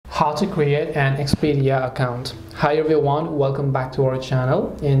How to create an Expedia account. Hi everyone, welcome back to our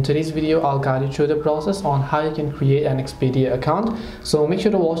channel. In today's video, I'll guide you through the process on how you can create an Expedia account. So make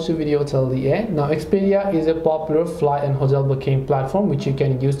sure to watch the video till the end. Now, Expedia is a popular flight and hotel booking platform which you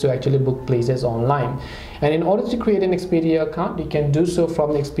can use to actually book places online. And in order to create an Expedia account, you can do so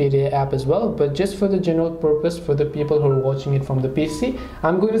from the Expedia app as well. But just for the general purpose, for the people who are watching it from the PC,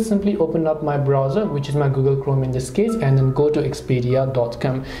 I'm going to simply open up my browser, which is my Google Chrome in this case, and then go to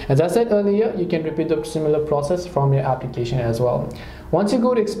expedia.com. As I said earlier, you can repeat the similar process from your application as well. Once you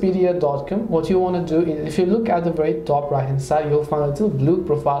go to expedia.com, what you want to do is, if you look at the very top right hand side, you'll find a little blue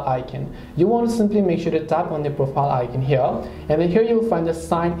profile icon. You want to simply make sure to tap on the profile icon here, and then here you'll find the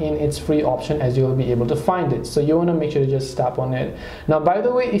sign in, it's free option, as you'll be able to find it. So you want to make sure to just tap on it. Now, by the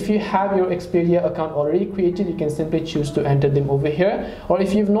way, if you have your Expedia account already created, you can simply choose to enter them over here, or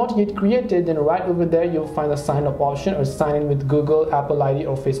if you've not yet created, then right over there you'll find the sign up option, or sign in with Google, Apple ID,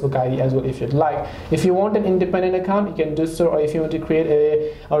 or Facebook ID as well if you'd like. If you want an independent account, you can do so, or if you want to create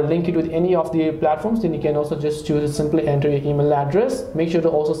or link it with any of the platforms, then you can also just choose to simply enter your email address. Make sure to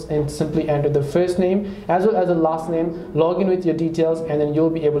also simply enter the first name as well as the last name, log in with your details, and then you'll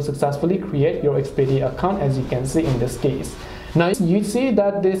be able to successfully create your Expedia account, as you can see in this case. Now you see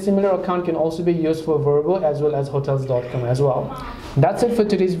that this similar account can also be used for Vrbo as well as hotels.com as well. That's it for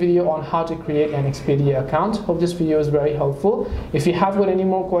today's video on how to create an Expedia account. Hope this video is very helpful. If you have got any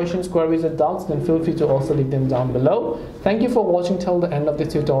more questions, queries, or doubts, then feel free to also leave them down below. Thank you for watching till the end of the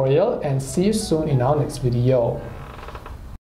tutorial, and see you soon in our next video.